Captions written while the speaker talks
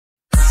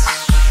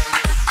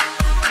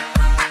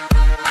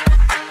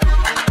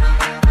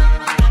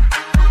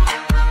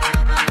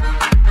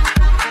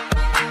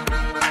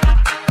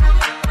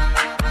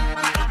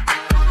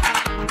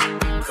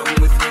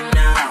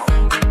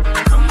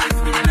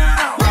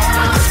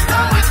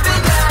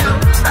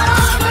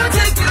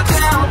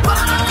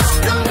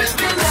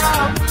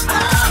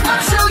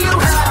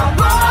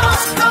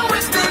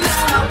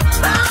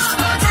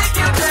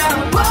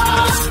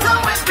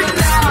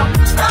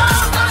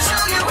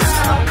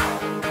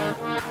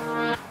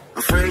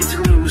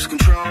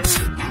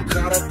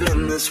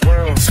this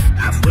world.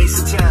 I've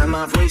wasted time,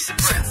 I've wasted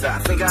breath. I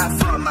think I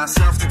thought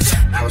myself to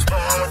death. I was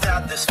born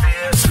without this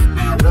fear.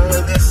 Now all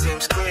of this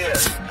seems clear.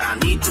 I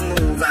need to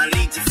move, I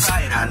need to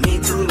fight. I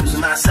need to lose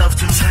myself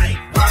tonight.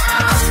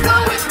 Go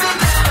with me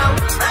now,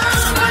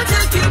 I'm gonna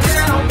take you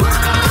down.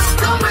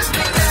 Come with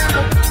me now,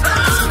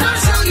 I'm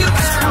gonna show you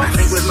how. I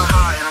think with my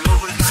heart and I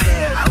move with my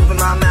head. I open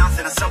my mouth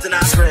and it's something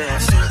I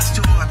read. Still it's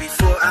too hard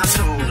before I'm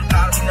told.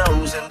 Body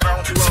knows and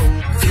grown too old.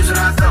 Feels what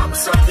I thought was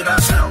something I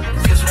felt.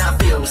 Feels what I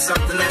feel was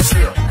something that's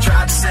real.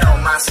 Tried to sell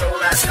my soul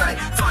last night.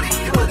 Funny,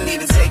 you wouldn't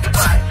even take a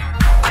bite.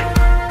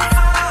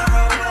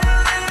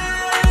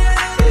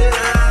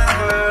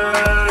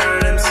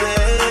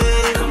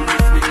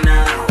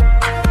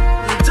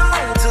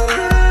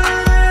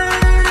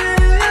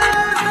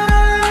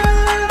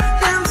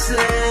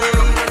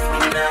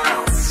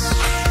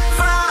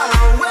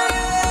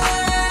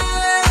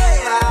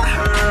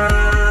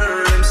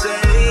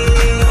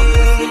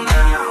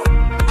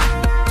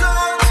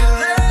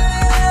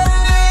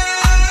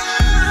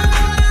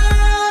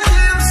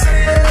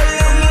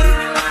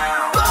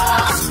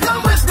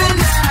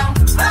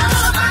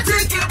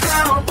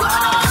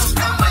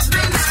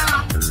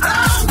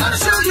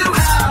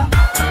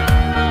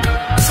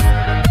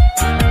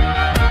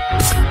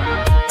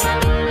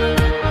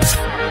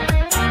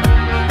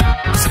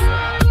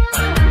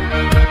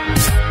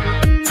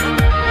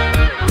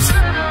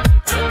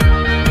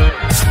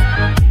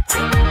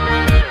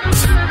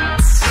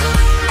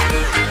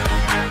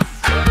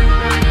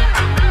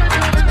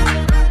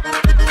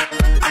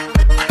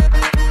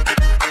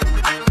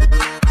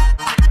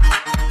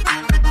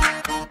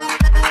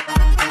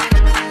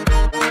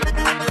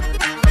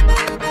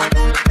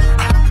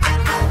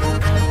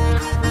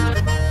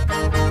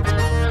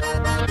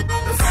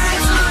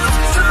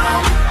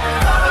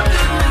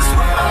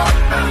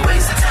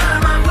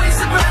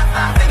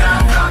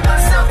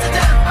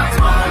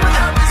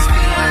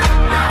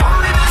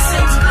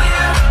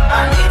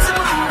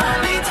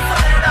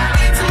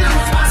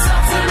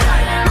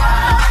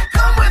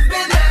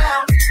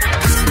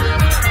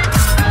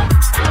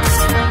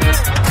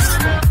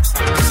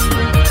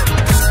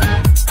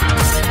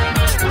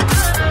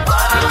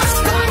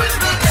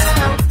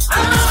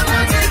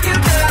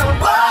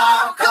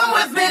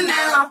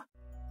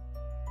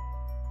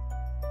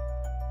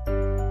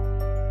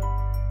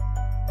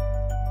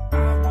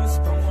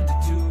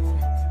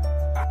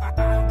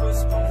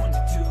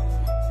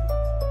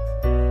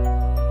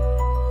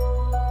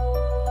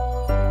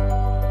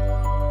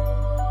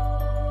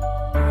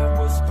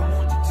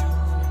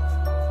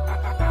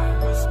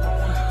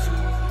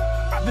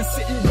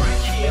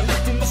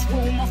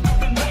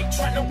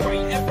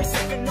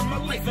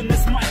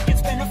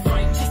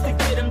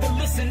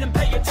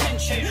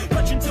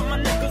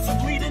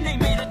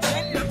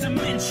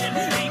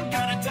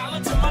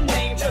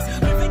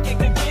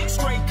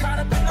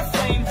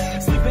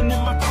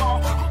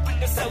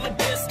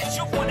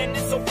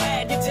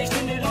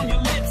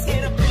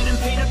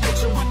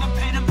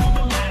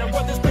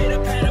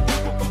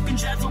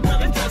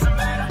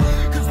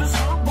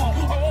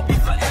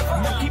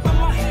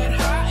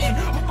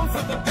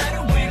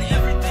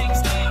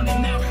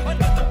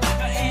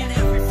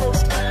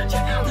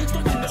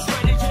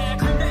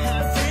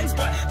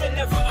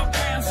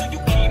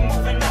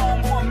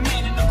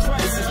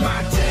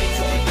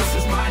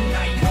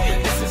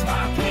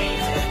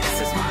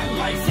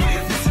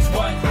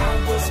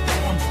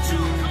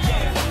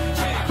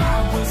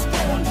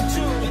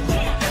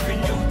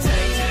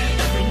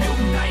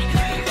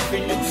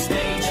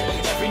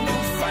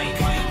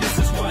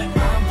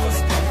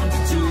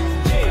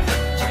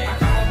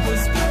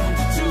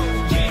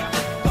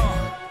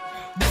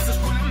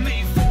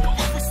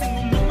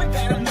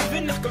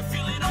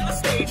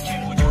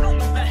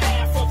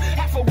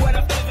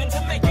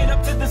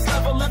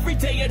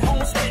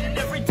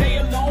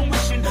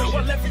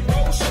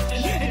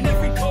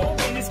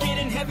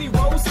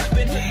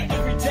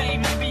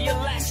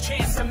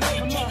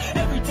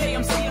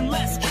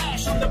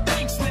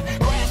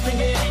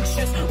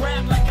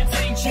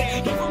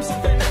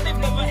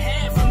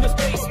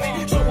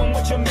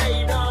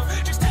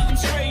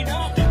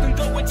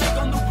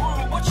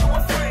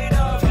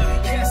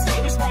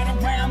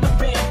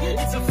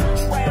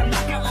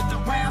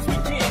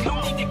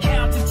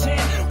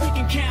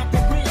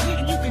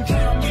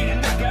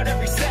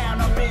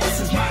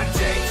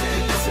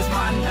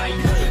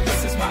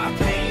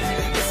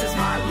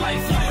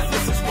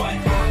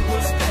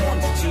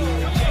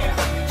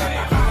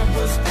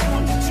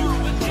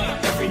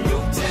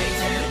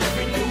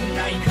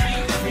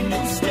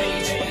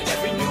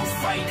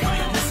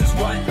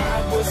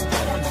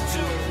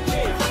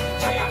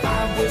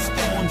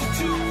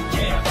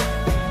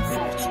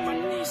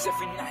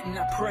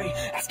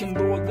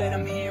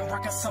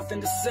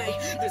 something to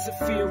say. There's a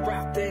fear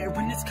out there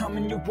and it's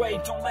coming your way.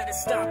 Don't let it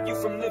stop you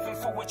from living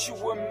for what you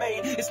were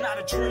made. It's not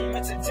a dream,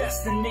 it's a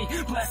destiny.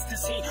 Blessed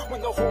is he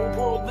when the whole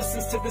world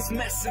listens to this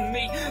mess in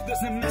me.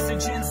 There's a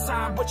message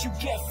inside what you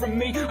get from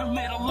me. A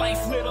little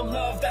life, little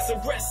love, that's a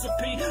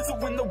recipe. So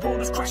when the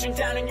world is crashing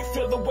down and you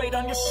feel the weight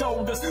on your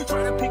shoulders,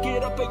 try to pick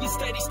it up but you're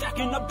steady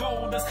stacking the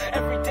boulders.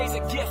 Every day's a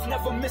gift,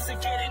 never miss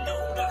it, getting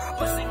older.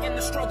 Blessing in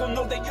the struggle,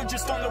 know that you're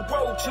just on the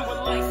road to a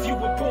life you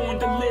were born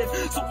to live.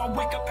 So I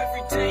wake up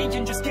every day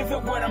and just give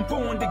it what I'm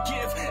born to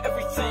give.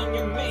 Everything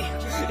in me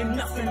and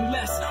nothing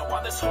less,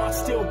 while this heart's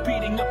still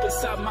beating up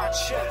inside my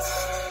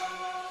chest.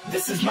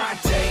 This is my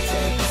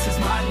day, this is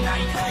my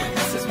night,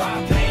 this is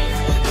my pain.